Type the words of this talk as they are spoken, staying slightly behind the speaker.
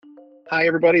Hi,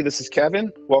 everybody. This is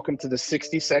Kevin. Welcome to the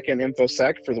 60-second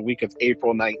InfoSec for the week of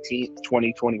April 19th,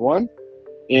 2021.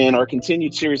 In our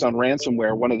continued series on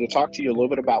ransomware, I wanted to talk to you a little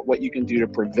bit about what you can do to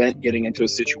prevent getting into a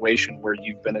situation where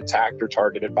you've been attacked or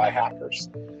targeted by hackers.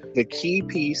 The key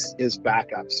piece is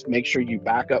backups. Make sure you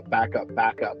backup.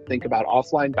 Think about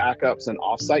offline backups and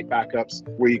offsite backups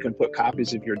where you can put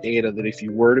copies of your data that if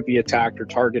you were to be attacked or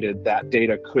targeted, that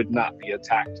data could not be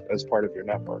attacked as part of your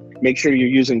network. Make sure you're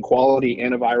using quality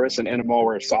antivirus and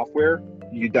anti-malware software.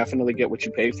 You definitely get what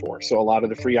you pay for. So a lot of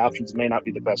the free options may not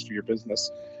be the best for your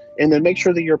business. And then make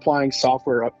sure that you're applying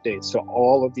software updates to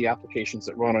all of the applications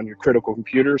that run on your critical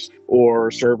computers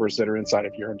or servers that are inside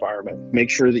of your environment. Make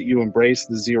sure that you embrace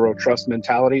the zero trust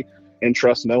mentality and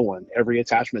trust no one. Every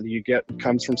attachment that you get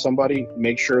comes from somebody.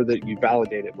 Make sure that you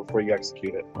validate it before you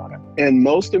execute it on it. And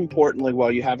most importantly,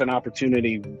 while you have an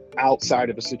opportunity outside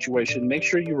of a situation, make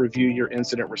sure you review your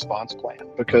incident response plan,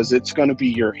 because it's going to be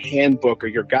your handbook or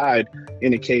your guide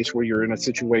in a case where you're in a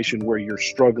situation where you're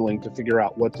struggling to figure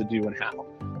out what to do and how.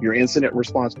 Your incident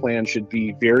response plan should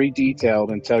be very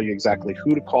detailed and tell you exactly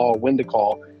who to call, when to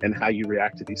call, and how you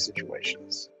react to these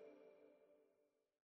situations.